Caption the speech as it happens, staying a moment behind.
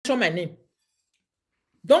mention my name.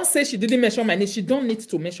 Don't say she didn't mention my name. She don't need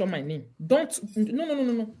to mention my name. No.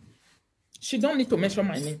 She don't need to mention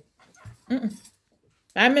my name.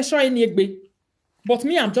 I mention any egbe. But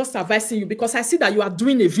me, I'm just advising you because I see that you are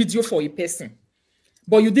doing a video for a person.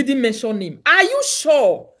 But you didn't mention name. Are you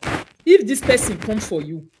sure if this person comes for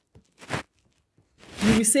you,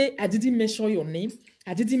 you will say, I didn't mention your name.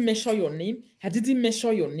 I didn't mention your name. I didn't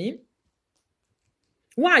mention your name.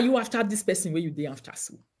 Why are you after this person where you dey after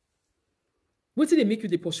so? What did they make you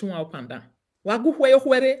the pursue up and down? Wagu where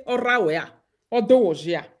or rawea or do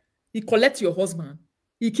he collect your husband.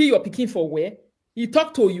 He kill your picking for where? He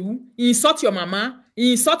talk to you. He insult your mama.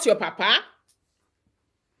 He insult your papa.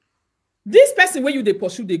 This person where you they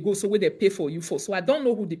pursue, they go so where they pay for you for. So I don't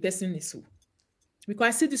know who the person is. So. Because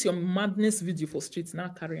I see this your madness video for streets now.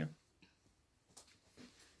 Carry on.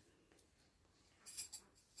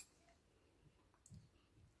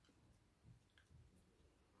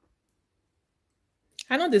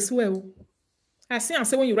 I know they swear. I see and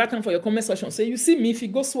say when you write down for your comment section, say you see me if you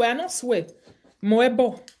go swear, I don't swear.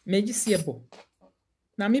 Moebo, meji siebo.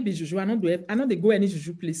 Now maybe juju, I know they go any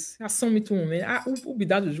juju place. I saw me to me. Who be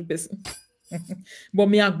that juju person? But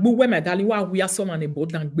me I go where my darling, why we are someone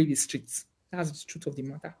about than baby streets. That's the truth of the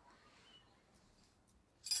matter.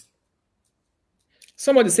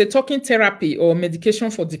 Somebody say talking therapy or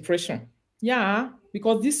medication for depression. Yeah,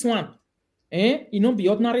 because this one, it not be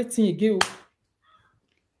ordinary thing again.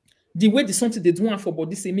 The way the something they do for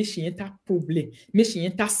body say, me she enter problem, me she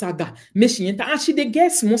enter saga, me she enter, and she they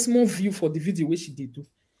get small view for the video where she did do.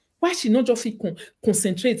 Why she not just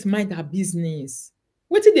concentrate, mind her business?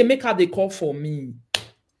 What did they make her they call for me?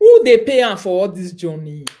 Who they pay her for all this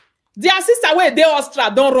journey? Their sister where they Austria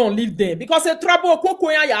don't run leave them because a trouble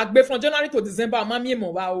from January to December. Mommy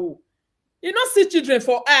wow. You don't see children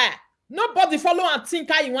for air. Nobody follow and think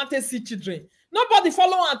how you want to see children. Nobody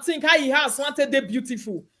follow and think how he has wanted they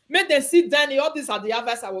beautiful. Make them sit down. All these are the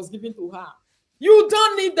advice I was giving to her. You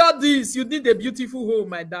don't need all this. You need a beautiful home,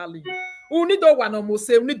 my darling. You need one almost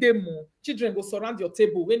say, you need them more. Children go surround your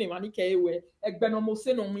table. When you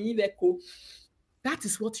that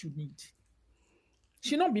is what you need.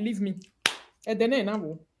 She don't believe me. And then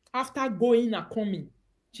now, after going and coming,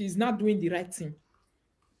 she is not doing the right thing.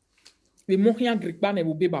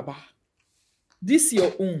 This is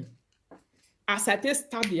your own. As I tell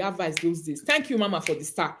start the advice those days. Thank you, Mama, for the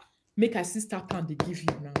start. Make a sister and they give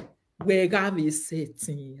you now. Where they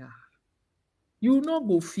setting ya? You no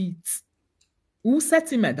go fit. Who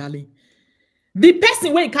setting, my darling? The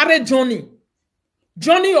person where carry Johnny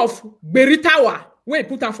of Beritawa, where he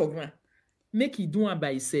put her for ground. Make he do it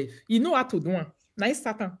by himself. He know how to do it. Now he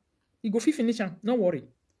start am. He go fit finish am. No worry.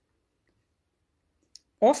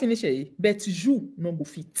 Or finish it, but you no go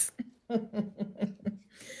fit.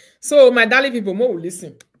 So, my darling people, more will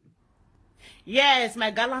listen. Yes,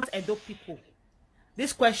 my gallant Edo people.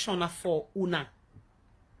 This question are for Una.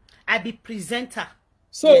 I be presenter.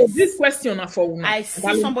 So, yes. This question are for Una. I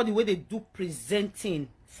see somebody where they do presenting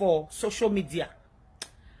for social media.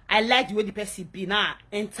 I like the way the person be now.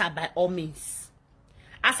 Enter by all means.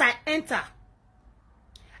 As I enter,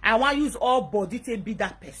 I want to use all body to be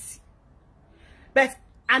that person. But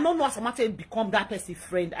I don't know as I'm to become that person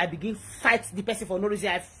friend. I begin fight the person for no reason.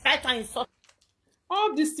 I fight and insult.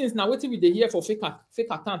 All these things now, what we they hear for fake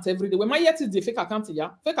accounts every day. When my yet is the fake account,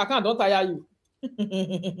 yeah, fake account don't tire you.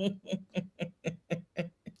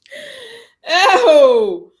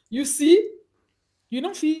 Oh, you see, you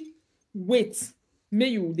don't feel wait. May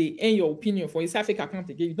you they end your opinion for inside fake account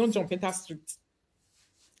again. You don't jump into street.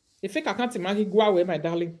 The fake account imagine go away, my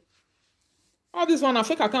darling. All this one a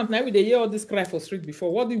fake account now we they hear all this cry for street before.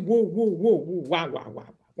 What the whoa wow.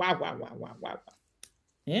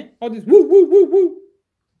 Eh? All this woo.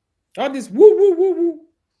 All this woo.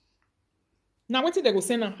 Now what did they go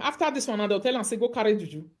say now? After this one, they'll tell and say go carry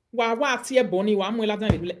juju. Wa tie boni wa mo la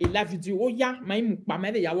dan la video. Oh yeah, my mukpa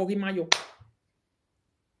me de ya wori mayo.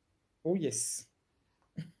 Oh yes.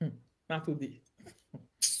 Not today.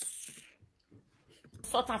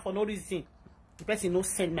 Sort out for no reason. The person no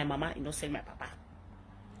send my mama, he no send my papa.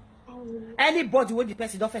 Anybody when the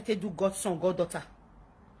person don't fit do godson, goddaughter.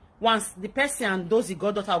 Once the person and those the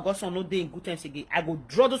goddaughter or godson no dey in good times again, I go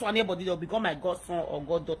draw those one anybody they'll become my godson or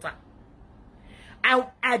goddaughter. I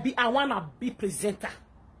wanna be presenter.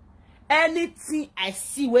 Anything I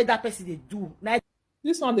see where that person they do.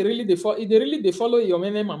 This one they really they follow your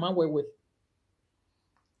meme mama well.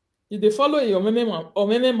 If they follow your meme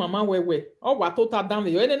mama well. Oh, what total down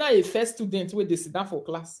there. You're not a first student where they sit down for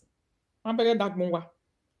class. I'm better that one.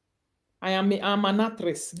 I'm an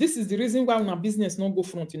actress. This is the reason why our business not go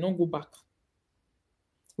front, you don't go back.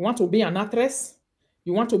 You want to be an actress?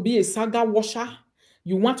 You want to be a saga washer?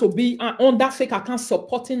 You want to be on that fake account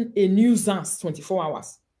supporting a nuisance 24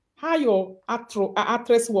 hours? How your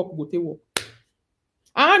actress work go take work?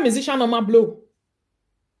 I'm a musician on my blow.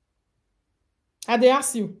 And they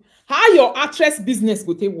ask you, how your actress business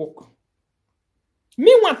go take work?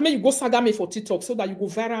 Me want me you go saga me for TikTok so that you go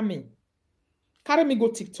viral me. Carry me go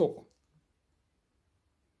TikTok.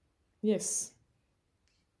 Yes.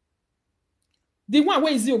 The one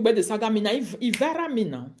where is you obey the saga me now, if viral me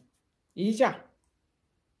now. Yeah.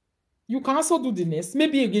 You can also do the next.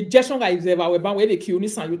 Maybe a gesture guy is ever where they kill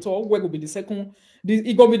Nissan you talk where will be the second.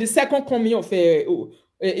 It will be the second coming of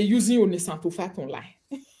using your Nissan to fight online.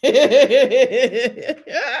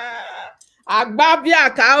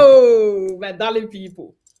 Agbabiaka, oh, my darling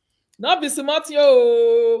people. Not be smart,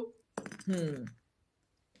 yo.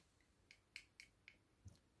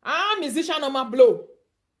 Musician on my blow.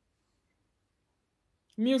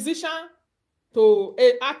 Musician to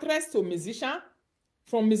actress to musician.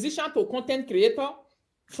 From musician to content creator.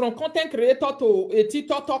 From content creator to a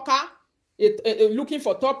TikTok talker. Looking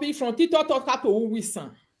for topic. From TikTok talker to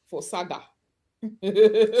Uwisan for saga.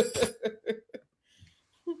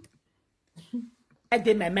 I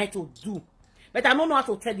did my mind to do, but I don't know how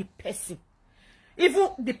to tell the person. Even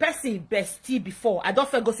the person bestie before, I don't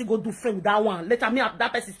feel go do friend with that one. Later me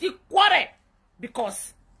that person still quarrel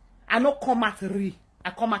because I don't come at real. I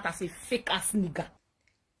come at as a fake ass nigga.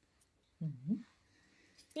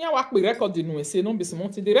 Yeah, work with record you know, say no be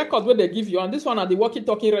smart. The record where they give you, and this one are the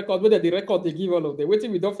walkie-talkie record where the record they give all of them.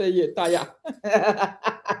 Waiting we don't fail you tire.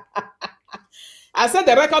 I said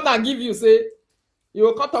the record and give you say you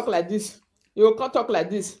will can't talk like this. You will can't talk like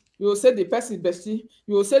this. You will say the person bestie.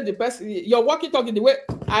 You will say the person. You're walkie-talkie the way.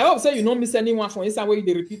 I hope say you don't miss anyone from inside where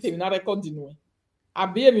you repeat it in a record you know. I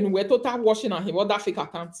be in we total washing on him other fake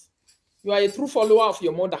account. You are a true follower of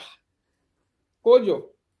your mother. Kojo.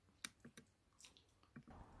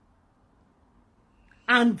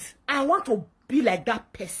 And I want to be like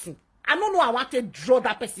that person. I don't know I want to draw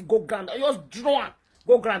that person, go grand. I just draw and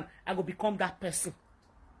go grand. I go become that person.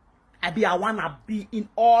 I wanna be in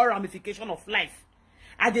all ramification of life.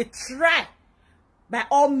 I they try by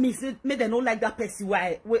all means, make them not like that person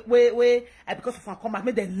where because of I come back,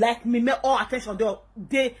 make them like me, make all attention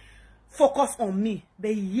they focus on me.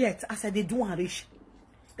 But yet, as I they do and reach,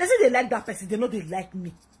 they say they like that person, they know they like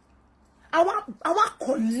me. I want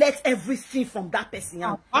collect everything from that person.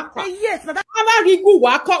 Yes, now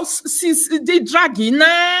that since they dragging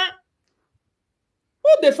na. Who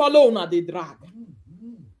they follow una they drag?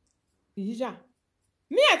 Yeah.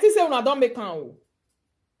 Me I think say una don't make am.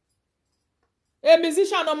 A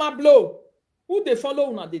musician on my blow. Who they follow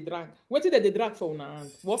una they drag? What did they drag for una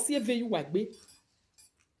hand? What see you wagbe?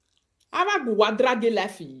 Ava go wa drag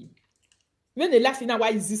life. When they laugh now,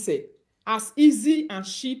 why easy say? As easy and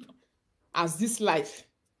cheap as this life.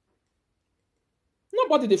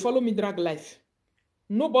 Nobody they follow me drag life.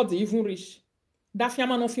 Nobody even rich. That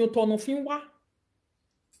fiaman no fin to no fin wa.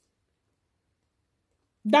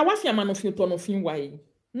 That wa fiaman no fin to no fin wa.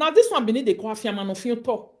 Now this one beneath they call fiaman no fin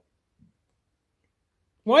to.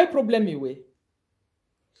 What problem you we?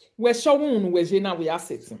 We showun we jena we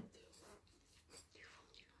asset.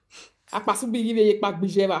 A pasu bi give ye pak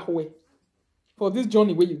bije va hoe. For this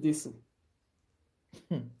journey where you dey so.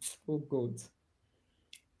 Oh God.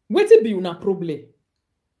 Wetin be una problem?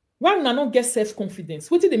 Why una not get self-confidence?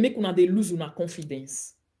 Wetin they make una they lose una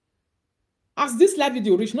confidence? As this live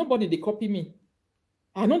video reach, nobody they copy me.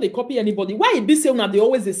 I know they copy anybody. Why it be say una they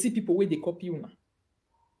always they see people where they copy una?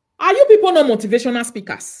 Are you people not motivational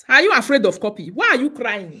speakers? Are you afraid of copy? Why are you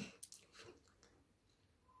crying?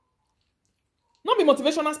 Not be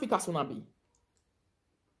motivational speakers una be.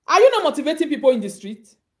 Are you not motivating people in the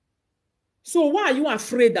street? So why are you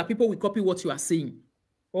afraid that people will copy what you are saying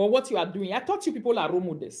or what you are doing? I thought you people are role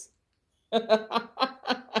models.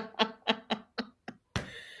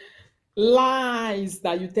 Lies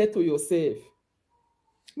that you tell to yourself.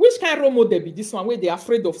 Which kind of role model be this one where they are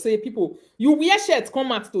afraid of say people, you wear shirt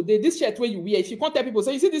come out today, this shirt where you wear, if you can't tell people, so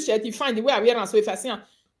you see this shirt, you find the way I wear and so if I see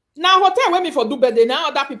now hotel where me for do birthday, now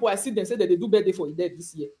other people I see them say that they do birthday for dead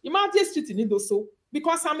this year. Imagine street in it also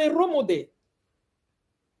because I'm a role model.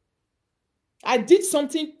 I did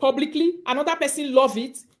something publicly, another person loved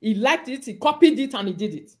it, he liked it, he copied it, and he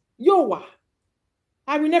did it. Yo,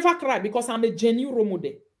 I will never cry because I'm a genuine role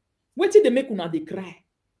model. Wait till they make una they cry.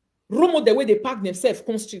 Role model where they pack themselves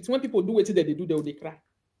on street. When people do what they do, they cry.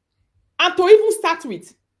 And to even start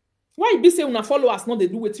with, why be say una followers not they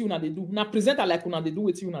do what una they do? Una presenter like una they do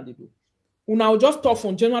what una they do. Una will just talk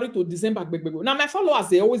from January to December. Now my followers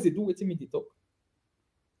they always they do what me they talk.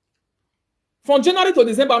 From January to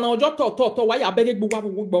December, now just talk. Why you beg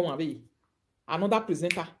another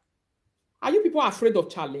presenter? Are you people afraid of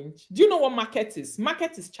challenge? Do you know what market is?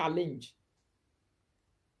 Market is challenge.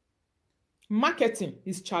 Marketing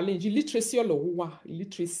is challenge. Illiteracy all over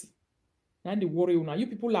illiteracy. And the worry now. You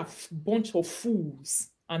people are a bunch of fools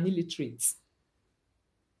and illiterates.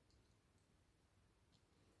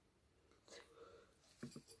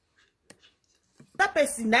 That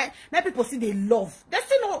person, that people see they love. They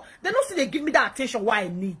still know, they don't see they give me the attention what I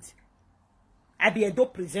need. I be a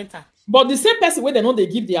dope presenter. But the same person where they know they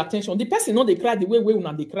give the attention, the person know they cry the way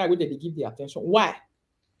una they cry where they give the attention. Why?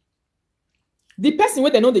 The person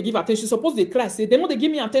where they know they give attention, suppose they cry, say they know they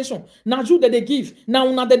give me attention. Now you that they give, now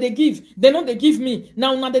una that they give, they know they give me,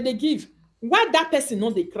 now una that they give. Why that person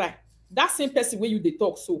know they cry? That same person where you they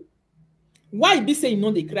talk so. Why it be say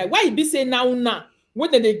no they cry? Why it be say now una when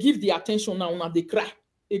they give the attention now una they cry?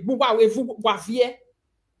 The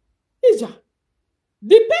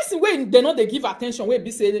person where they know they give attention where be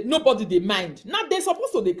say nobody they mind. Now they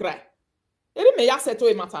supposed to they cry. Eri me ya seto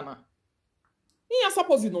e matana. You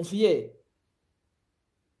supposed to no fear.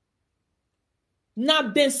 Now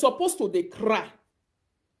they supposed to they cry.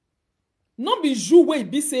 Not be you where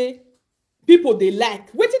be say people they like.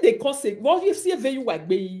 What did they call say? Well, you see you like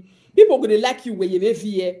people gonna like you where you live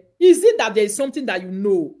here. Is it that there is something that you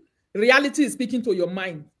know? Reality is speaking to your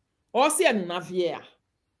mind. Or say another.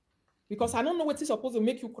 Because I don't know what is supposed to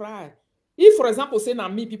make you cry. If, for example, say now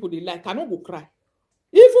me people they like, I don't go cry.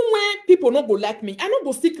 Even when people not go like me, I don't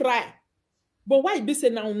go still cry. But why be say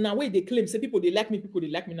now way they claim say people they like me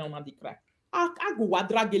now they cry. I go what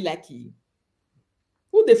drag like you.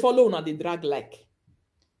 Who they follow now they drag like.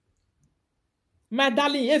 My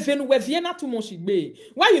darling, even we Vienna too much be.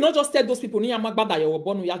 Why you not just tell those people ni amagbada you were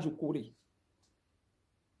born ya jukuri?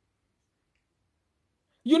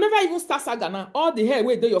 You never even start saga now. All the hair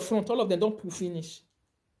where they your front, all of them don't pull finish.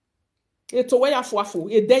 It's where you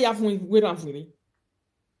fuafu. It there you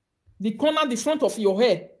the corner, the front of your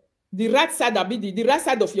hair, the right side that be the right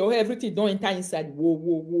side of your hair, everything don't enter inside.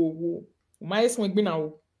 Whoa. My swing be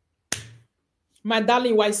now. My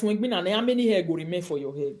darling, why swing be now? How many hair go remain for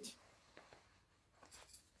your head?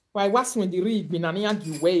 Why was when the read be na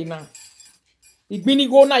you way now? It been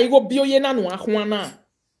go na you go bio ye na no ahwana.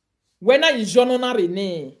 When I is Jonona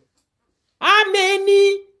Rning, how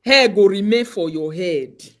many hair go remain for your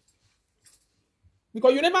head?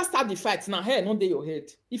 Because you never start the fight now, hair not dey your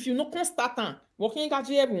head. If you not start on walking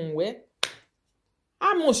everywhere,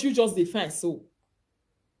 how much you just define so?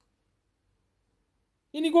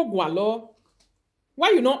 You go gualo. Why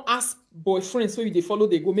you not ask boyfriends so you they follow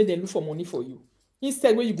they go make them look for money for you?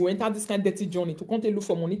 Instead, where you go enter this kind of dirty journey to come to look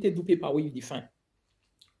for money, to do paper where you define.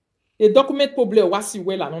 A document problem was you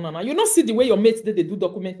well and on. You don't see the way your mates they do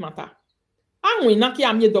document matter. I'm we naki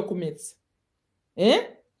amye documents. Eh?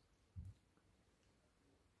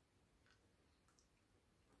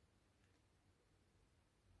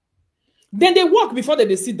 Then they work before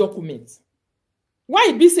they see documents. Why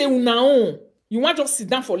it be say una on? You want just sit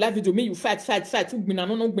down for live video, me you fight.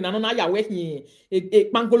 Binano ya working a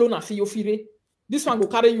pangolo na fiyo fire. This one go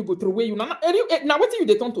carry you go through way you now what you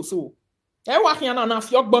they turn to so? E wa kian na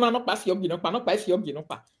fiok bona no pa fiok gino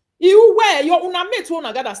pa. You where your una mate who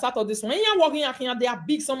na gather start all this one. You working here they are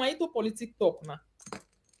big some into politics talk now.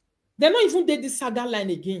 They not even did this saga line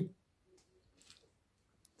again.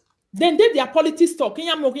 Then they their politics talk. You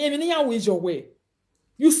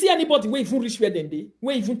see anybody where even reach where them they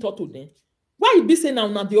where even talk to them. Why you be saying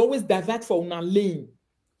now they always divert for una lane?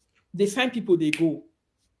 They find people they go.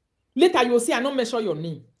 Later you'll see I don't measure your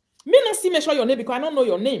name. Me not see measure your name because I don't know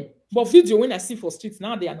your name. But video when I see for streets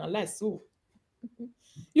now they analyze so.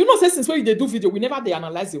 You know, say since when they do video, we never they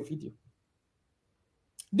analyze your video.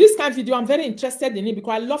 This kind of video, I'm very interested in it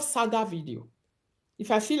because I love saga video. If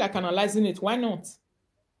I feel like analyzing it, why not?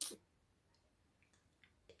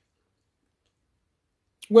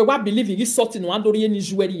 Where what believe in this sorting one don't any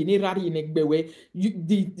jewelry in rari in egbewe.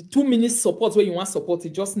 The 2 minutes support where you want support,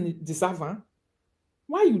 it just deserve.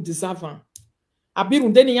 Why you deserve?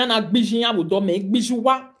 Abirun deni yana gbijian wo do make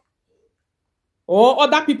gbijuwa. Or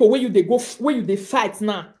other people where you they go where you they fight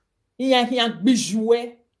now. Iya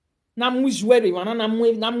gbijuwe. Na mujwere wana na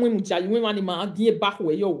mwe mujayi we wani ma agie back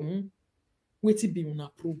where yo weti be una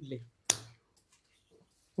problem.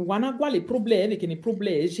 Wana gwa le problem ke ni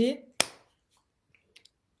problem je.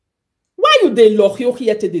 Why you they lock yo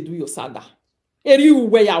here te de do your saga? Eri you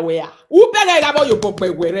where? Who beg about your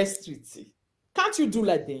bogbe where street? Can't you do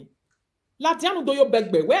like that? La dianu do your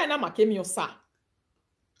begbe where na makemi your sa.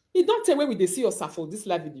 You don't tell where we they see your sa for this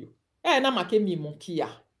live video. Eh na makemi monkia.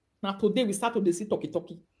 Now today we start to see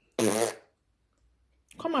talkie.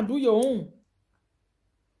 Come and do your own.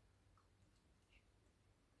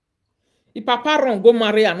 If papa run go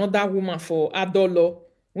marry another woman for Adolo,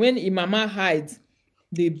 when his mama hide,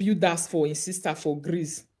 they build us for his sister for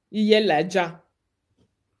Greece. Iye laja.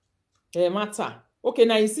 Matter. Okay,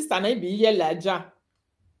 now his sister na be iye laja.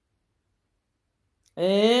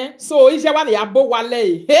 So ije wa ya bo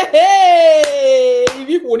wale. Hey!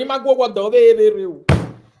 Ibi ko ni magwo wodo be o.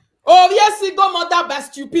 Oh, yes, go mother by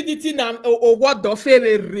stupidity na o wodo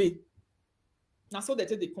fe. Na so they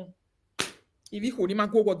take the come.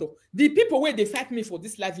 The people where they fight me for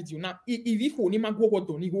this live video now, if you ni magwo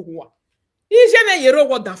wodo ni go ho. Ije na yero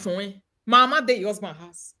woda fun mama dey husband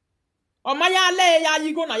house. O ma ya le ya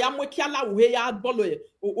yi go na ya mweki ala we ya bolo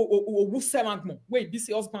o wu servant wey be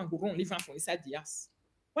say husband go run leave am for inside the house.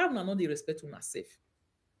 Why una no dey respect una self?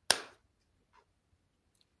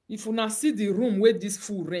 If una see the room where this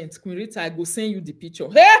fool rent, Queen Rita, I go send you the picture.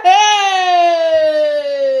 Hey!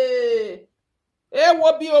 Hey,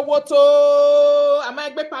 wobi owoto. Am I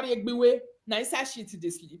gbe pari egbiwe? Na inside shit dey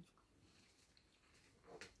sleep.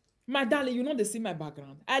 My darling, you know they see my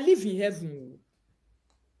background. I live in heaven.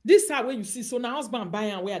 This side where you see, so now husband buy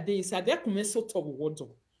and where they inside, they come so top water.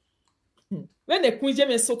 When the queen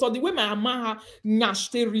James so the way my mama nyash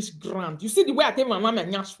they reach grand. You see the way I take my mama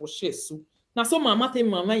nyash for share so. Now so mama take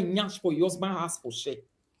mama nyash for your husband house for share.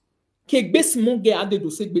 Ke gbe small girl ade do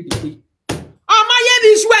se gbe de. Ama ye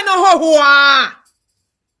bi jwe no ho ho a.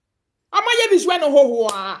 Ama ye bi jwe no ho ho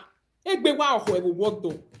a. Egbe wa ho e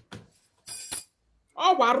wodo.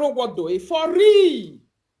 Oh, waro wodo e for real.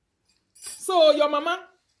 So your mama,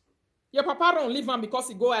 your papa don't leave him because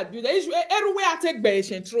he go out build. Everywhere I take be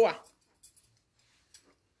throw.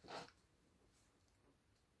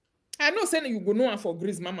 I know saying you go know for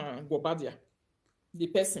Greece, mama go badia. The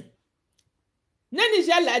person. Neni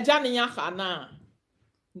je la jani ya khana.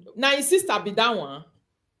 Na his sister be that one.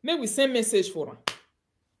 May we send message for her.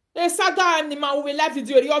 E saga ni ma we live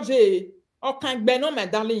video rioje. O kan gbe no my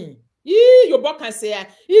darling. Your boy can say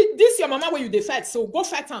this your mama where you dey fight, so go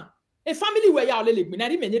fight her. A family where you are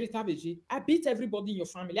only I beat everybody in your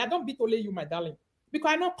family. I don't beat only you, my darling.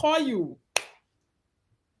 Because I don't call you.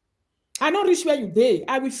 I don't reach where you dey.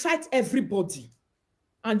 I will fight everybody.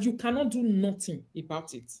 And you cannot do nothing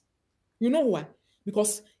about it. You know why?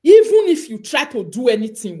 Because even if you try to do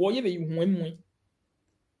anything, whatever you want,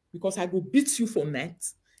 because I go beat you for night,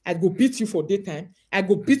 I go beat you for daytime, I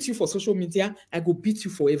go beat you for social media, I go beat you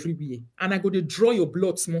for everywhere. And I go to draw your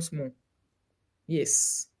blood small.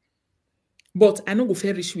 Yes. But I no go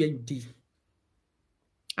fair reach where you dey.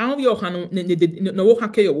 I don't your hand no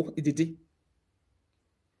work care your did.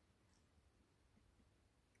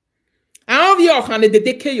 I don't your hand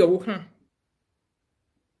the care your work.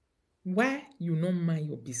 Why you no mind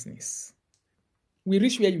your business? We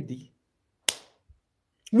reach where you dey.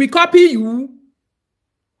 We copy you.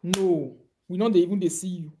 No, we not even they see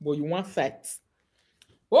you, but you want fight.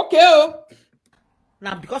 Okay.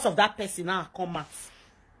 Now because of that person now I come out.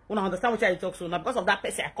 When I understand what I talk so now because of that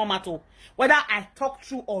person I come out to whether I talk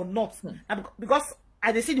true or not. Now, because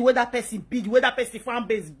I see the way that person be, the way that person fan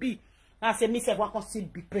base be. I say myself one can still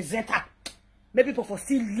be presenter. Maybe people for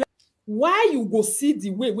still. Why you go see the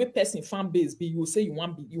way person fan base be? You say you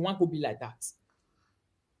want go be like that.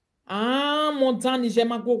 Mon dan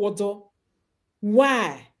nijema go wodo.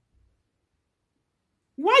 Why?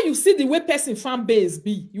 Why you see the way person fan base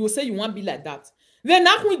be? You say you want be like that. Then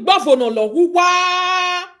we bavo no lo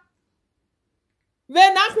wa.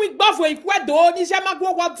 Then we bavo ikwedo nijema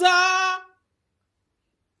go wodo.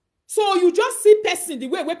 So you just see person the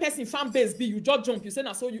way person fan base be, you just jump. You say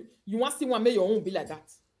now so you want to make your own be like that.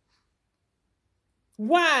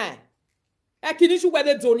 Why? Ekinishu where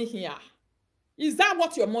they don't here. Is that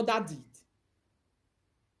what your mother did?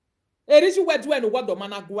 Erishu where do what the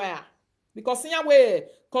man agwaya? Because in your way,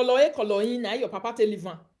 koloin, your papa tell live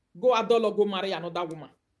go adolo go marry another woman.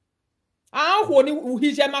 Ah, honi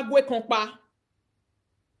uhije magwe kompa.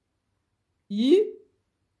 Yi?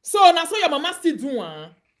 So now so your mama still do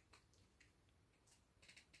one.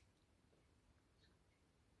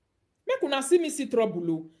 Make una see me see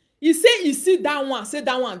trouble. He say he see that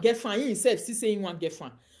one get fine. He himself see say he want get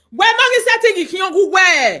fine. Where Maggie setting you can't go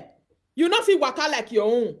where? You not feel waka like your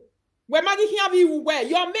own. Where Maggie can't be where?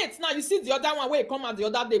 Your mates now you see the other one where come out the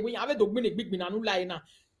other day when you have a dog big binanu lie now.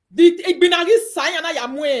 The binagi sign na ya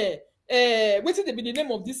mwe what is the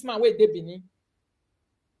name of this man where they bini?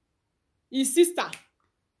 His sister.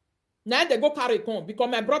 Now they go carry come because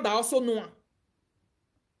my brother also know.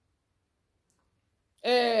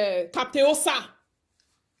 Captain Osa.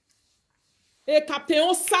 Captain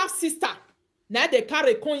Osa sister. Now they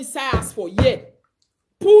carry coincide as for year.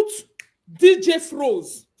 Put DJ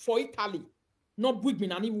Froze for Italy. Not big me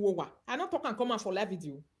nani wowa. I not talk and come out for live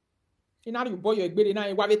video. Ina you boy your gbere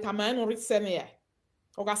na wa betama no reseme ya.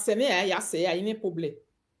 Oga seme ya say ya ine problem.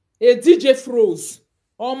 A DJ froze.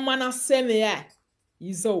 O mana seme ya.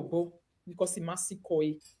 Izobo because he must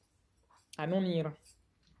koi. I don't hear.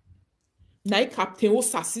 Na captain o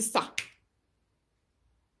sa sister.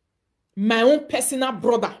 My own personal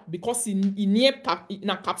brother because he near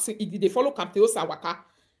na captain they follow captain o sa waka.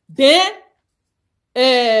 Then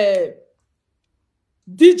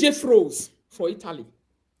DJ froze for Italy.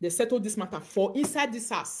 They settled this matter for inside this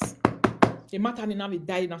house. The matter ni na we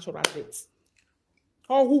die natural death.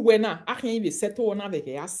 All who were na I can't even settle on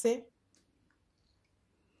avec say.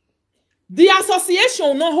 The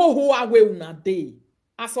association no ho away una day.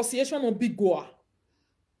 Association no big goa.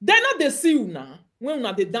 They not they see una when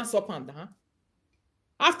una they dance up and down.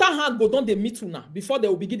 After hand go down they meet una before they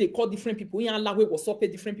will begin they call different people. In Allah we was up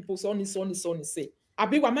different people so on say.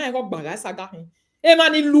 Abi wa ma rock baga saga hin. E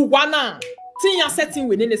mani luwana. Tin ya setting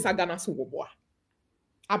we ne saga na so boa.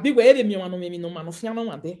 Abi we ere mi wan no me no ma no fia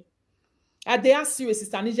no ade. Ade ask you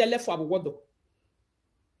sister ni je left for abodo.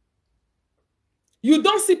 You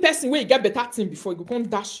don't see person where you get better thing before you go come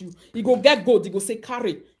dash you. You go get gold, you go say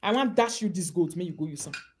carry. I want dash you this gold, may you go use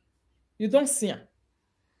some. You don't see am.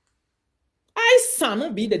 I son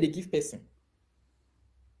no be that they give person.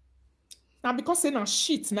 Now because say na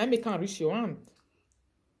shit, now make can reach your hand.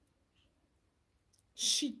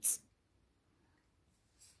 Shit.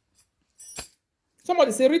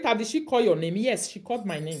 Somebody say, Rita, did she call your name? Yes, she called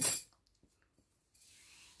my name.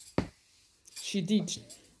 She did.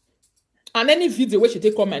 And any video where she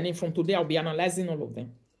take call my name from today, I'll be analyzing all of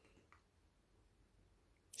them.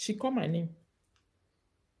 She called my name.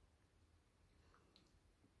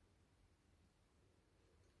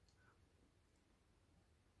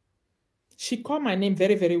 She called my name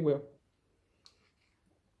very, very well.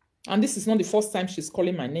 And this is not the first time she's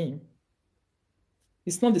calling my name.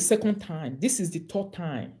 It's not the second time. This is the third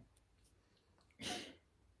time.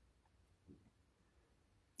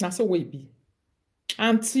 That's the way it be.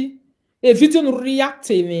 Auntie, a video no react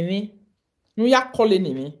me. No ya calling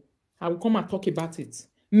me. I will come and talk about it.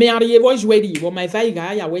 Me ariye voice ready, but my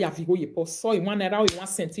vaiga ya way avigo ye post. So you want era, you want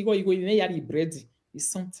sentigo, you go in ya bread. It's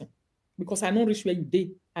something. Because I don't reach where you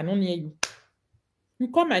dey. I don't hear you. You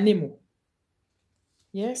call my name.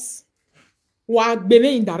 Yes. Wa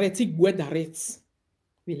gbeme indirect, igwe direct.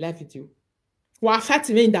 We live with you. Wa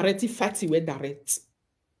fati me indirect, fati we direct.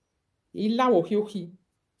 Ila wo hiohi.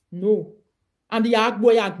 No. And ya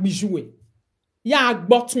agbo ya agbijue. Ya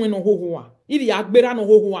agbo tun no hohoa. Ili ya agbera no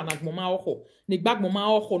hohoa na gboma oho. Ni gbagmoma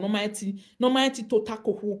oho no maeti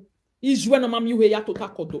totako ho. Ijue no mam yuhe ya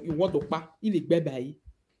totako do iwodo pa. Ili gbeba yi.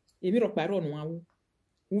 Emi ro pa ro no awu.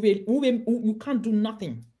 You can't do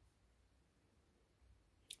nothing.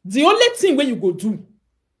 The only thing where you go do,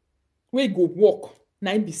 where you go walk,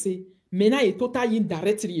 na be say, mena e total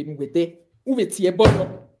indirectly in with there. Uwe tie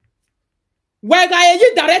bono. Wega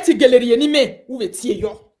ye directly galeri ni me, uwe tie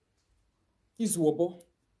yo. Izuobo.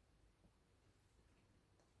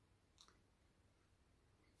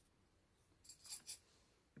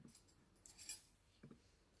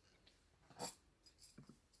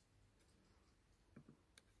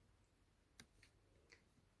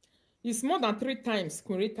 It's more than 3 times,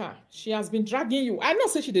 Rita. She has been dragging you. I know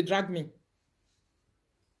say she did drag me.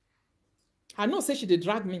 I know say she did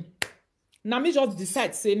drag me. Now me just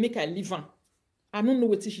decide say make I leave her. I don't know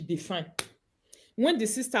what she define. When the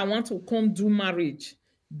sister want to come do marriage,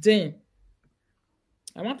 then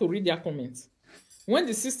I want to read their comments. When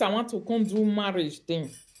the sister want to come do marriage, then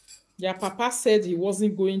their papa said he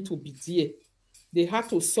wasn't going to be there. They had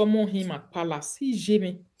to summon him at palace. He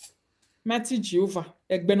jeme. Mati Jehovah,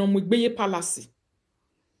 egbe no mugbeye palace.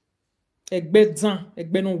 Egbe dan,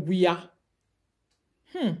 egbe no wia.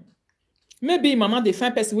 Maybe mama dey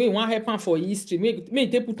find person wey wan help am for history. May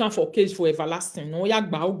they put am for cage for everlasting. No ya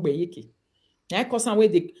gba ogbeye ke. Na cause am wey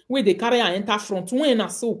dey carry am enter front. When na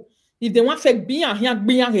so, if they wan fake be an here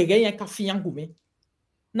gbe yan gege yan ka fi yan go me.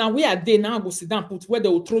 Now we are there now go sit down put where they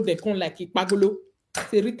will throw the con like ipagolo.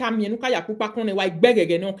 Se Rita mi enuka ya pupa con e wa igbe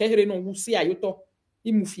gege no ke here no wusi ayoto.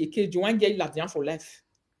 Imufie cage wan get la for life.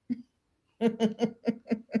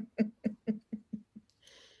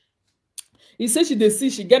 He said she dey see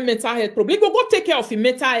she get mental health problem. He go take care of him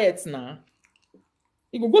mental health now.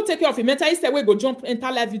 He go take care of him mental health. Instead we go jump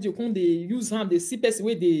enter live video con dey use hand dey see person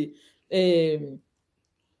wey dey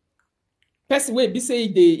person wey be say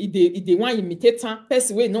he dey wan imitate am,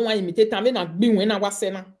 person wey no wan imitate am, make na gbi when na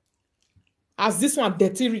wase na. As this one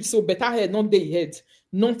dirty rich, so better head not dey head,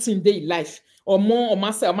 nothing dey life. Or more or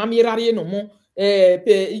master or mami rare no more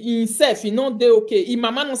himself, he not dey okay. He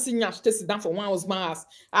mama no see nyash sit down for one husband house.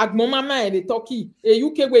 Agmo mama e dey talkie.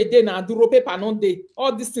 UK way dey na duro paper no dey.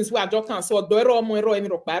 All these things we are just cancel. Doero mo ero emi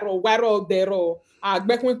ro pa ero waro dero.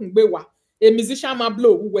 Agbekun kungbe wa. A musician ma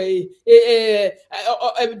blow we.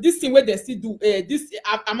 This thing where they still do. This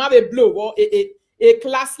I'm have a blow or a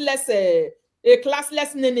classless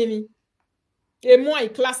nenemi. A more a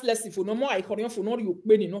classless if no more I corrion for no you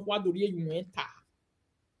pe ni no kwa dori you enter.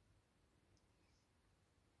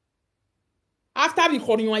 After we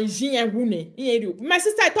corrion hygiene and wune in my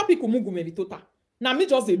sister I topic mugu me tota. Now me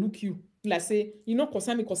just they look you like say you know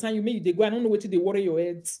concern you make you dey go I don't know what they worry your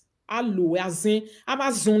heads. Allo azin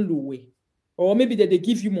Amazon low. Or maybe they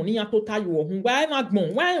give you money and total you or why not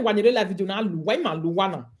mon why when you live video na why ma lu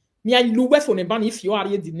wana me I lu for ne ban if you are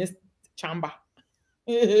the next chamber.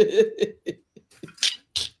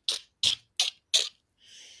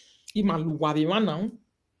 Ima lu wa be wana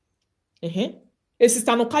e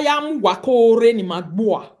sister no kaya mu wa ko re ni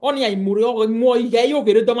magboa oni ai muri o mo ye yo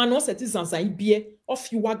gere do ma no seti sansan ibie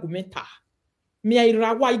of you wa gumenta me ai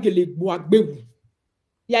ra wa igele gbo agbewu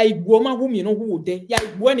ya igbo ma wu mi no wu de ya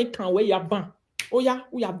igbo ni kan we ya ban oya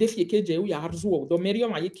u ya defie keje u ya azuo do meri o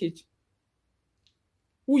ma ye keje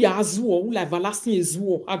u ya azuo u la valasin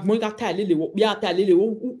ezuo agbon ga ta lele wo bi ata lele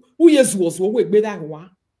wo u ye zuo zuo we gbe da wa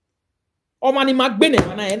o ma ni magbe ne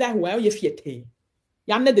na e da wa o ye fiete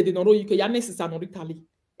ya ne de no ro yike ya ne sisa no ritali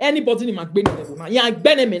anybody ni magbe ne na ya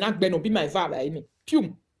gbe ne me na gbe no be my vibe me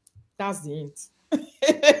pium that's the end.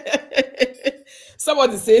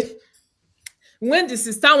 Somebody say when the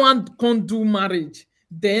sister can't do marriage,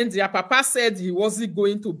 then their papa said he wasn't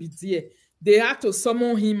going to be there. They had to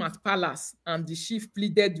summon him at palace, and the chief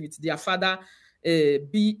pleaded with their father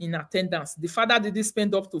be in attendance. The father didn't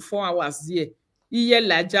spend up to 4 hours there. Iye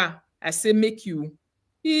laja, I say make you.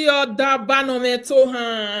 Iyo daba no meto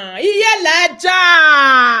ha. Iye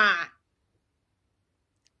laja.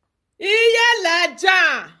 Iye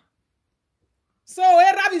laja. So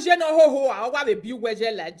era vije no ho ho a wa be bi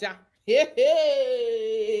weje laja. Hey.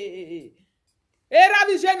 Era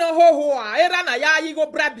vije no ho ho a era na ya yi go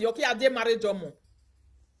brabi okay ade marriage omo.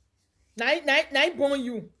 Na bon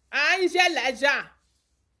you. Ah ije laja.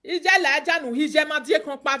 Ije laja no hije ma die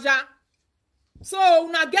kon paja. So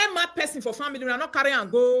una get mad person for family una not carry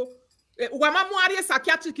and go. Wa ma mu ari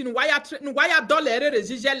psychiatric no waya dollar ere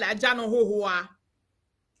ije laja no ho ho a.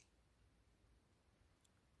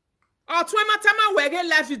 O twa matama wege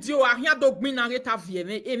live video ahia dogbin na reta vie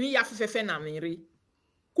me emi ya fefefe na meri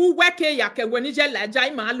ku weke ya ke weni je laja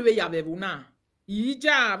ima alwe ya bebu na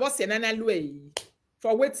ija bo se na lwe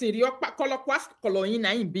for wetin ri okpa kolokwa koloyin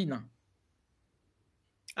na yin bi na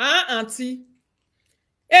auntie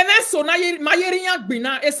ene so na mayeri yan gbin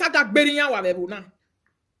na esaga gberi yan wa bebu na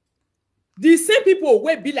the same people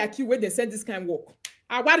wey be like you wey they send this kind work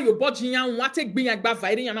awari your body yan wa take gbin yan gba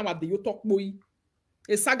vairi yan na wa de yo talk boy.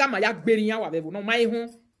 E saga ma ya gberi yan wa bebu no mai hu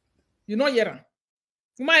you know yera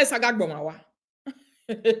ma e saga gbo ma wa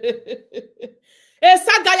e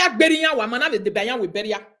saga ya gberi yan wa ma na de bayan we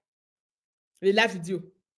beria le live video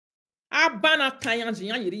abana tayan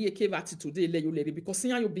jiyan yiri ye keva ti today le yo le because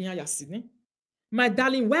yan yo biyan ya sini my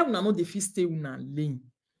darling why una no dey fit stay una lane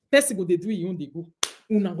person go dey do you dey go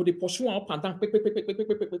una go dey pursue up and down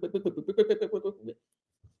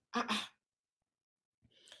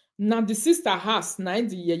now the sister house na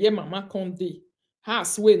the yeye mama come dey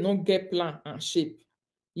house wey no get plan and shape.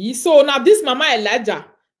 So now this mama Elijah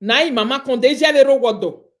na im mama come dey jelero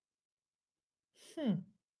wodo.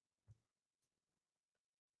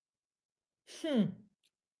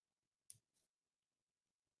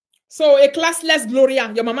 So a classless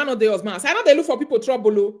Gloria, your mama no dey husband. I know they look for people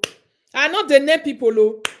trouble o. I know they name people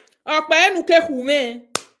o. Opa enu ke hume.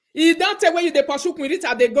 E don tell where you dey pursue Queen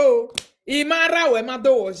Rita dey go. Ima rawe ma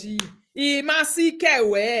do oji. Ima sike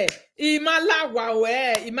we. Ima lawa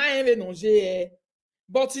we. Ima enve nonje.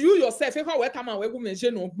 But you yourself, if I were come and we go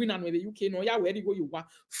mention no gbin and we UK no ya where you go you wa.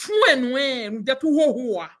 Fu enwe de tu ho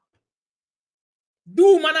ho.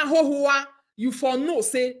 Do mana ho ho. You for no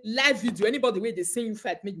say live video anybody wey they saying you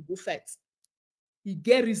fight make you go fight. He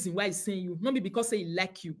get reason why he's saying you. Not be because say he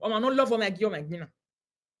like you. Or not love my girl my gbina.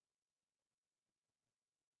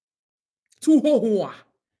 Tu ho ho.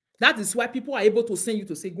 That is why people are able to send you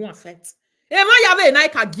to say go and fight. E ma ya be na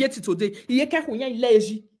ka get it today. Iye ke ho yan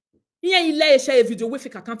ileji. Iye ile share video we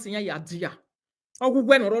fake account yan ya dia.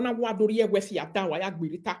 Ogugwe no ro na wo adori ye we fi ada wa ya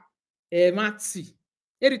gbirita. E ma ti.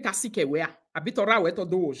 Erita sike we a. Abitora we to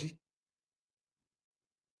do oji.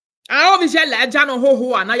 A o vije la ja no ho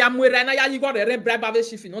ho na ya mwere na ya yigo re bribe be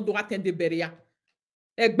shifi no do attend beria.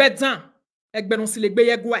 Egbe dan. Egbe no si le gbe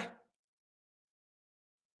ye gwe.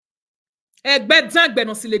 Egbe dangbe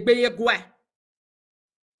no si le gbe ye gwa.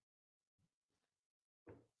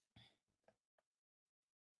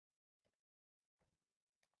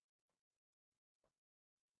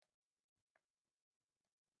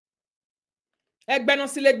 Egbe no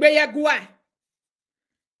si le gbe ye gwa.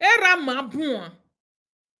 Era ma buan.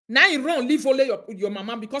 Now you run leave only your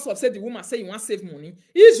mama because of say the woman say you want save money.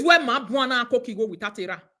 Is where ma buan na koki go without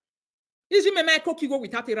era. Is you me koki go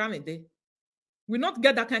without era me day. We not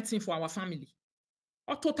get that kind of thing for our family.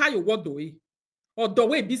 Or total your word way. Or the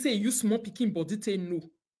way be say you small picking body te no.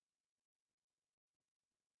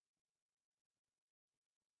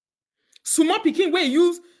 Small picking way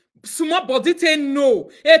use small body te no.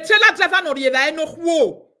 E trailer driver no rieva no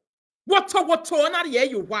wo. What na ye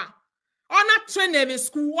you wa. Ona train in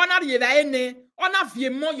school, ona rieva ene, ona vie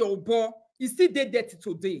mo your bo. You still dead dirty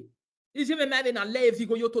today. Iji me mebe na le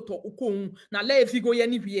vigo yo toto ukon na le vigo ye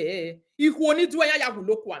ni wie. Ihu oni duwa ya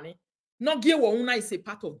wulo kwane. No gie wo una is a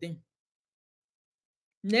part of them.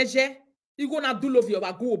 Neje, you go na do love your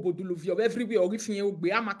go obo do love your everywhere or if you be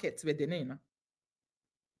a market with the name.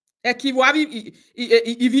 Ekivo abi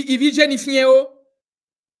ivi jenifien o.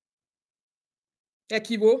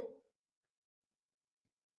 Ekivo.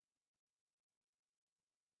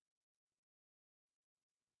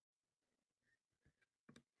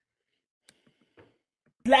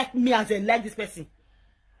 Like me as I like this person.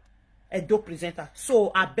 Edo presenter.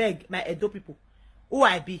 So I beg my Edo people. Who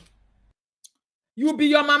I be? You be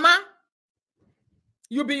your mama.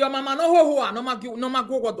 You be your mama. No ho no ma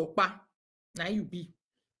go dokpa. Now you be.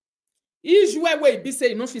 Is you way be say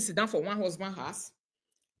you no fit sit down for one husband house.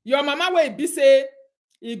 Your mama way be say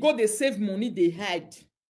you go they save money they hide.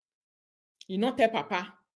 You not tell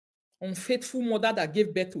papa unfaithful mother that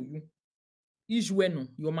gave birth to you. Is you no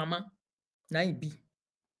your mama. Now you be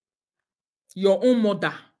your own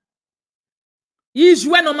mother. Is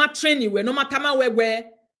you no ma training where no matter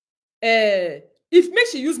where if make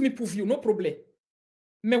she use me prove you no problem.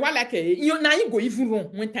 Me wa like you now you go even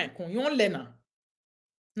wrong when time come you learn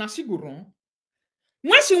now she go wrong.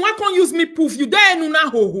 When she want to use me proof you there na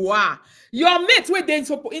ho your mate wey dey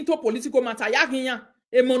into political matter ya hiyan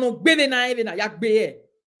e mono gbele na even na ya gbe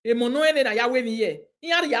e mono even na ya we mi ye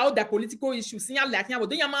yan ya all the political issues yan like yan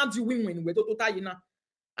but yan ma do win we to total yi na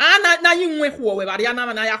na yin we ho we bari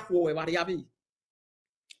na ya ho we bari abi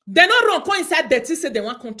they no run come inside dirty say they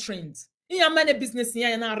want come trend yan many business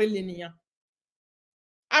yan na really ni yan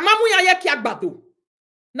amamu ya ye ki agbado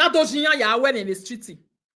na doji yan ya we in the street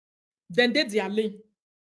then they their lane.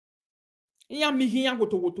 Iya mi hiyan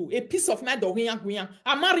woto a piece of my dog hiyan guyan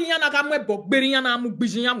amari yan na gamwe bogberi yan na mu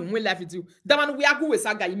gbijin yan mu life with you daman we agu we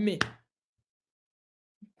saga ime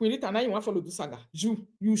Queen Rita na you want follow do saga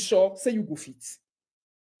you sure say you go fit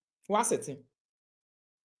what setting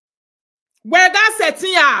where that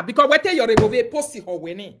setting ya because we tell your remove post it or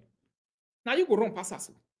winning now you go run pass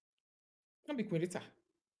us no be Queen Rita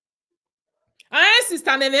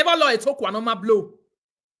sister never law it talk one normal blow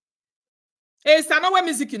no way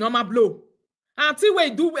music normal blow until we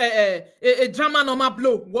do a drama normal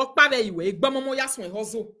blow work by the way igbamomo yasun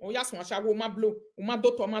hustle o yasun ashawo ma blow o ma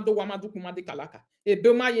do to ma do wa ma do kuma de kalaka e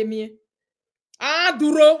be ma yemi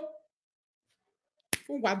duro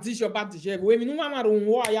o wa di joba di je we mi nu ma ro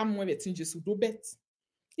nwo aya mo e tin jesu do bet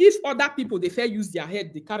if other people they fair use their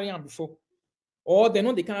head they carry am before or they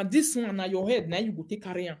know they can this one na your head now you go take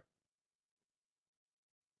carry am.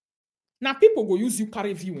 Now people go use you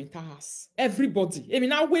carry view in house. Everybody. Even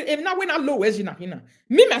now when I low edge na hina.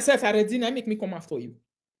 Me myself I ready now make me come after you.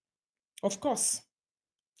 Of course.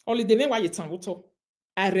 Only the why you tango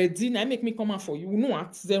I ready now make me come after you. No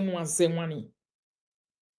at Z1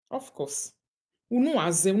 Of course. No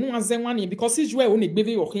Z1 because if you only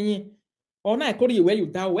baby or hin or na call you where you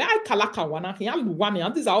down where I kalaka wana hin aluwane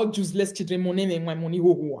and these are all useless children money and my money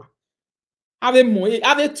ho. Avec moi,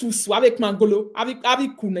 avec tous, avec Mangolo,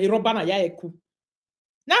 avec Kuna, et Robana Yaeku.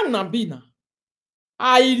 Now, Nabina.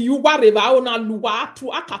 You worry about na lua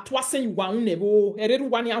to akatwa sen you want nebo,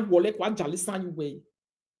 everyone ya wallet what jalisan you way.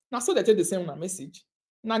 Now, so they take the same message.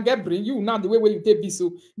 Now, get brain you now the way you take this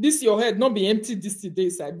so this your head not be empty this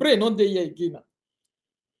today, side brain not there again.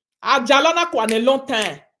 A jalana kwa ne long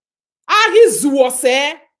time. His was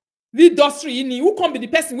the industry ini who can be the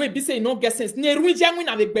person wey be say no get sense ne ruin janwin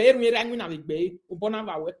avec be ruin ranwin avec be obona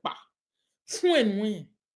va we pa fun enwin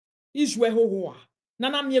ijwe ho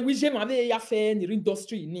nana me wi je ma be ya fe ni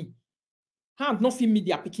industry ini hand no fit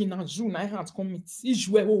media pikin na ju na hand commit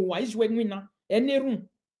ijwe ho ijwe nwin na enerun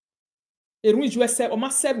erun ijwe se o ma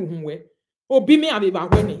seven hu we obi me ave ba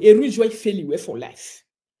we ni erun ijwe fail we for life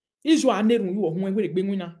ijwe anerun yu wo hu we gbe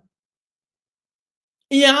nwin na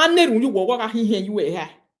iya anerun yu wo wa hihen yu we ha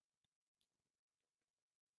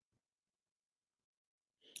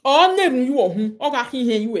O nerun you ohun. O ga hin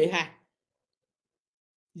hen you e ha.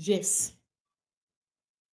 Yes.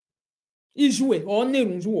 Ijue o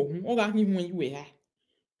nerun you ohun. O ga hin hen you e ha.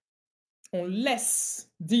 Unless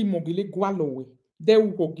di mogile gwalowe. De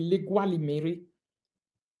u gogile gwali mere.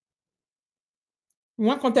 You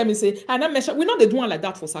want to tell me say, I not measure. We know they do one like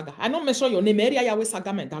that for saga. I not measure your name. Area Yahweh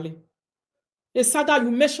saga, my darling. A saga, you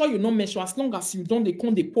measure, you not measure. As long as you don't, they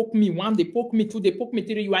come, they poke me. One, they poke me. Two, they poke me.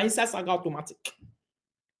 Three, you are inside saga automatic.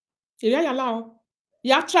 Area ya lao.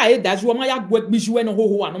 Ya try that. You ya gwek bijou no ho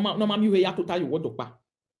ho. No mami we ya total you wodokpa.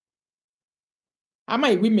 Ama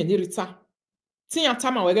women Rita. Tin ya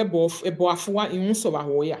tama wege bo afuwa in so ba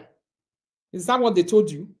ho ya. Is that what they told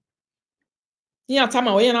you? Tin ya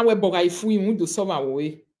tama we na we boga ifu in do so ba ho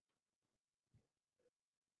e.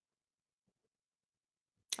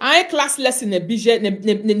 I class lesson ne budget ne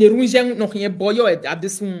runje no hin boyo at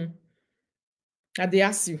this one. I dey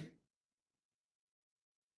ask you.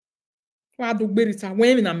 Wa do gberita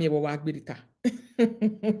when na me wa gberita.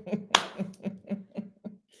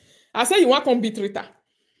 I say you want come beat Rita.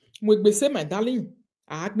 We say my darling.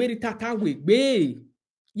 I gberita ta we gbe.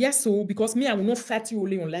 Yes so because me I will not fight you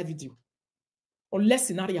only on live video. Unless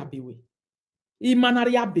scenario bewe.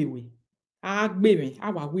 Imanaria bewe. I gbe me. I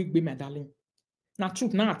wa we gbe my darling. Na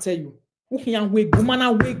truth now I tell you. Who can wake?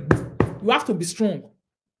 Woman wake. You have to be strong.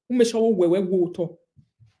 Who make sure we water.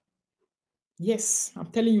 Yes, I'm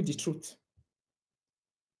telling you the truth.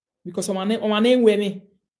 Because on my name we me,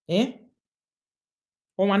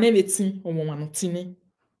 on my name etin, on my notine.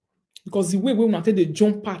 Because the way we want to the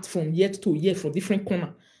jump part from year to year from different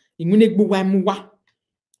corner. In when go wa muwa.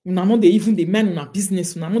 Una know the even the men on a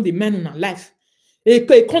business. Una know the men on a life.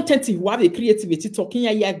 A content who have a creativity talking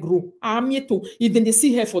ya grow. I'm yet to even they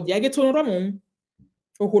see her for the I get on Ramon.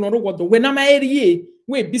 Oh, no, what the when I'm a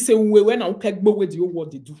we be say we when I can go with you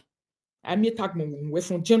what they do. I'm yet tag we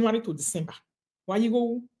from January to December. Why you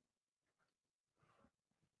go?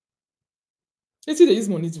 You see, they use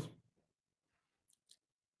money do.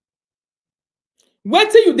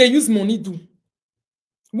 What do you they use money do?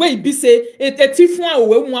 Where be say a tifua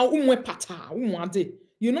or pata,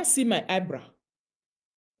 you not see my eyebrow.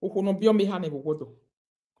 Oh, no, be me hand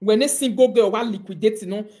when a single girl wa liquidate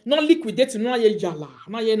no liquidate no ye jala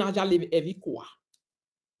na ye na jala every kwa.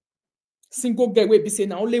 Single girl we be say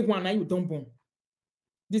na only one na you don't born.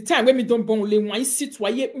 The time when me don't born only one, you sit why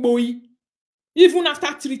ye boy. Even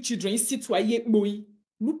after 3 children, you sit why ye boy.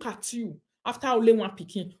 Look at you. After only one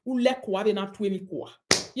picking, who let kwa na 20 kwa.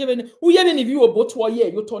 Even if you about 2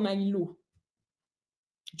 years, you turn 9 low.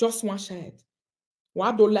 Just one child. Wa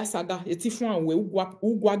do la saga etifun we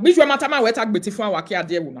ugwa gbiju matama we tag betifun wa ki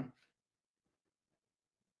ade wuna.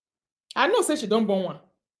 I know say she don't born one.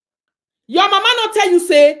 Your mama not tell you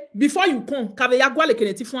say before you come ka ya gwa le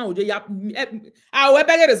kenetifun oje ya we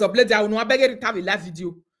beg resolve I will beg it have a live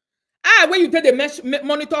video. When you take the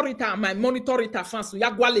monitor Rita my monitor Rita fans ya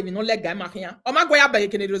gwa le mi no leg guy ma kian. O ma gwa ya beg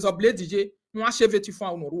kene resolve DJ no a cheve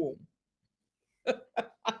tifun no ro.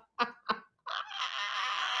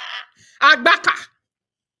 Agbaka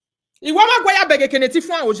Iwa ma gwa ya bege keneti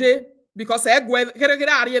fun oje because e gwe kere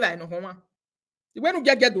ari ba no ho ma. Iwe nu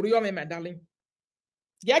get do yo me my darling.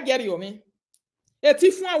 Get yo me. E ti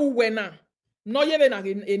fun awu we na. No ye be na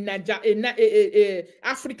Naija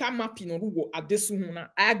Africa map no rugo adesu hu na.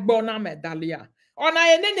 Agbo na my darling. Ona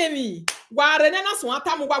enenemi. Wa re na so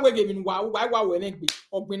atamu gwa gwe mi wa we ne gbe.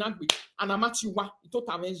 Ogbin na gbe. Anamati wa to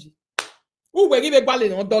tameji. Uwe give gbale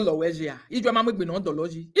no dollar we je a. Ijo ma gbe no dollar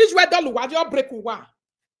ji. Ijo dollar wa jo break wa.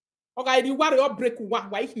 Oga iri ware o break wa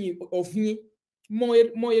hi ovin mo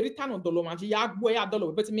Rita no dolo ma ji ya gbo ya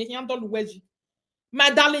dolo but me yan dolo weji my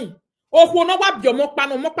darling ohwo no wa bio mo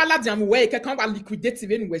pa la diam we ke kan wa liquidate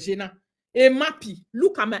we nu weje na e mappy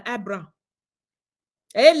look at my eyebrow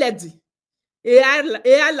e lady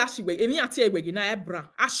e lash we emi ati egbe na eyebrow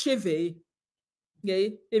a shave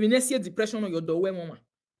ye emi na see depression on your door we mama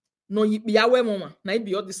no yipi ya we mama na e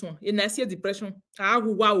be all this one e na see depression a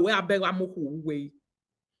hu wa we abeg amoku we.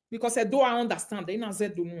 Because I don't understand. They not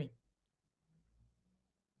said do me.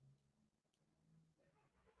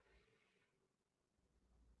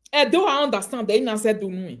 I don't understand. They not said do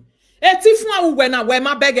me. Etifun we na we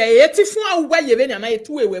ma bege. Etifun we ye be na etu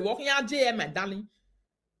we work ya je my darling.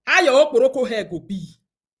 Ayo okporoko hair go be.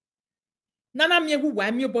 Nana mi hu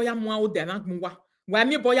wa mi boya mo o de na gmuwa. Wa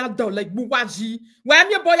mi boya do like buwa ji. Wa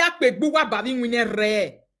mi boya pe buwa ba bi win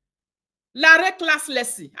re. La re class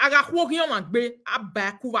lessi. Aga kwo rian ma gbe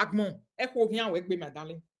aba ku wagmon. E kwo rian we gbe my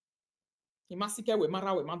darling. Imasike we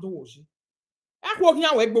mara we mado woji. E kwo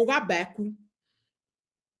rian we gbe wa ba ku.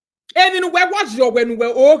 Emi nu we watch your we nu we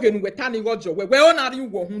o ge nu we tani watch your we o na ri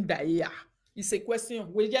wo hun da ya. It's a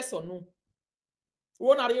question. We yes or no.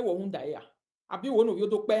 Won are you won ya? Abi one of you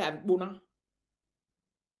do pay abona.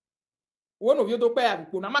 One of you do pay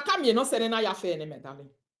abona. Makami no say na ya fe ne me darling.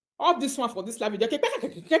 All this one for this life. We don't first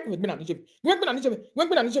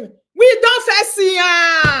see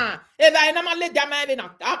ya. If I na let them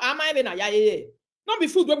even na ya. Not be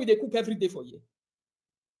food when we dey cook every day for you.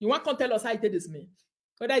 You want to tell us how it is me?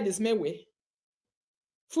 Whether it is me way.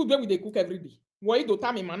 Food when we dey cook every day. Why do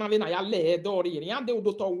time man na ya le do ri yan de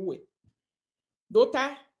do to wo. Do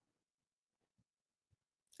ta.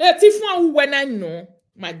 Eh tifun when I know,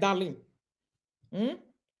 my darling.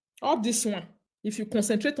 All this one. If you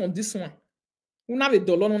concentrate on this one, you have a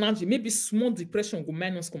dollar on energy. Maybe small depression go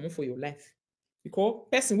minus come for your life. Because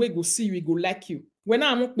person wey go see you, he go like you. When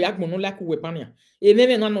I am pe agbon no like we bania. E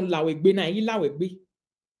me na no lawe gbe na yi lawe gbe.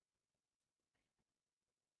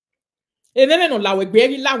 E me no lawe gbe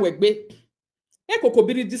yi lawe gbe. E koko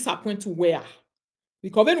biri disappoint where.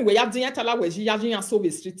 Because when we ya din tala we ji ya jin so be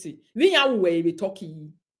street. Ni ya we be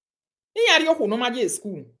talking. Ni ya ri o no ma je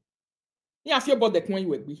school. Ni ya fi about the when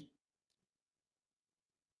you gbe.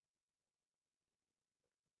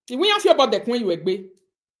 If we have your about the when you egbe.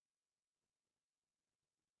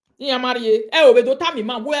 Iya marie, o be do ta mi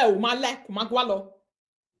ma wo o ma like ma gwa lo.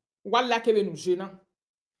 Wa like e be nu jena.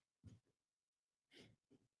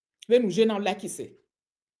 Be nu jena like ise.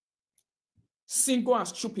 Simple and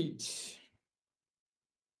stupid.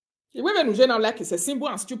 If we be nu jena like ise simple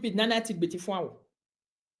and stupid na na tik beti fun awo.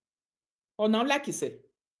 O na like ise.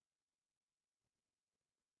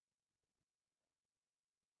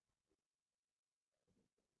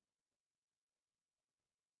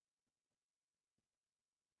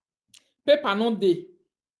 Paper no dey.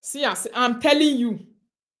 See, I'm telling you.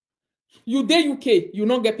 You dey UK, you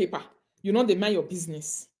not get paper. You not dey mind your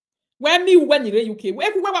business. When you dey UK,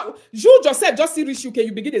 you just said just reach UK,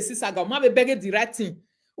 you begin to see saga. Uma be beg the right thing.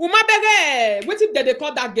 Uma beg. What if they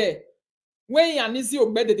call that girl? When you easy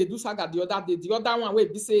obey they do saga the other day. The other one wey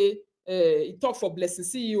be say he talk for blessing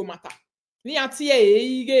CEO matter. Ni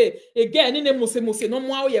atie again ni ne mose no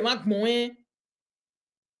mo awo ye magbon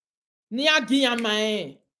ni agi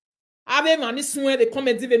ama Ave mani soin de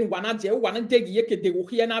comedy venu wana je wana degi ye ke de wo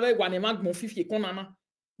hie na be wana magbon fifie konana.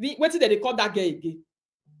 What did they call that girl again?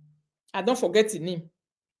 I don't forget the name.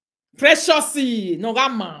 Precious no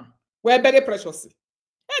gama. We very precious.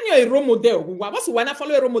 Any a role model who was when I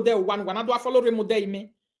follow a role model one do I follow a model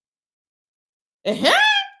me.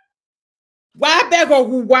 Why beg or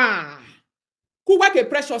who wa? Who work a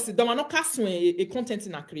precious don't no cast a content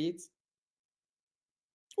in a create.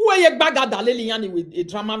 Who are ye baga daleliani with a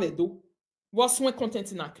drama vedo? What's when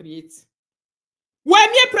content in a create? Where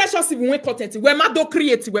me precious if we content, where ma do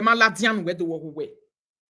create, where ma ladian we do we.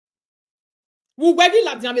 Who where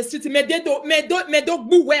ladian the street me do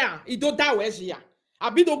bu where I do da we jia.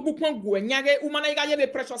 Abi do bu pon go nyare umana iga ye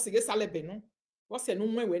precious ge salebe no. What's no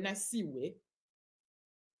we na see we.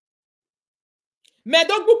 Me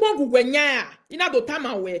do bu pon go nya ina do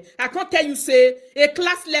time we. I can't tell you say a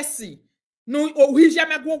class lesson. No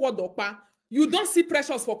ohija go word opa. You don't see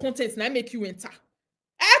precious for content na make you enter.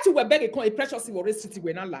 I had to beg a precious in city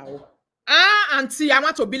when allow. Ah, auntie, I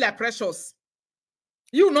want to be like precious.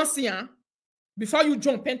 You not see, huh? Before you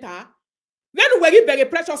jump enter. When we beg a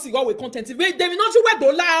precious go with content, they will not you where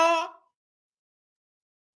dollar.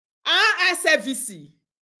 Ah, SVC.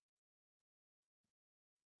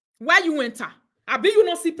 Why you enter? I be you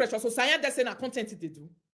not see precious, so science that's na content they do.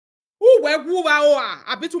 Who where who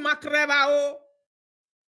I be to makreva o.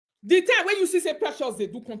 The time when you see say precious they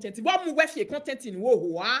do content. What mu we content in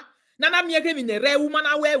wo Nana miege mi ne re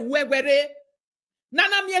umana we were.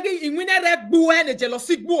 Nana miege in winner re gbu and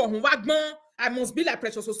jealousy gbu ohun wagbon. I must be like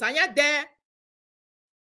precious so sanya there.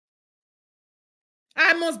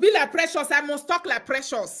 I must be like precious. I must talk like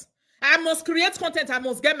precious. I must create content. I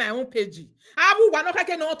must get my own page. Abu wano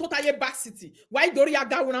kake no total ye back city. Why dori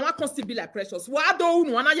aga una wa constantly be like precious. Wa do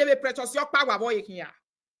unu wana ye be precious yok pa wa boy here.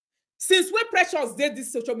 Since we precious did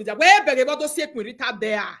this social media, where Berevado see Rita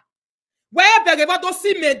there, where Berevado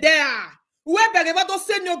see me there, where Berevado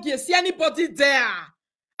see no see anybody there.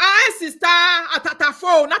 I sister atata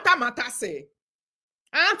phone, not a matase.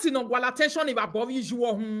 Auntie no well attention if above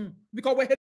you because we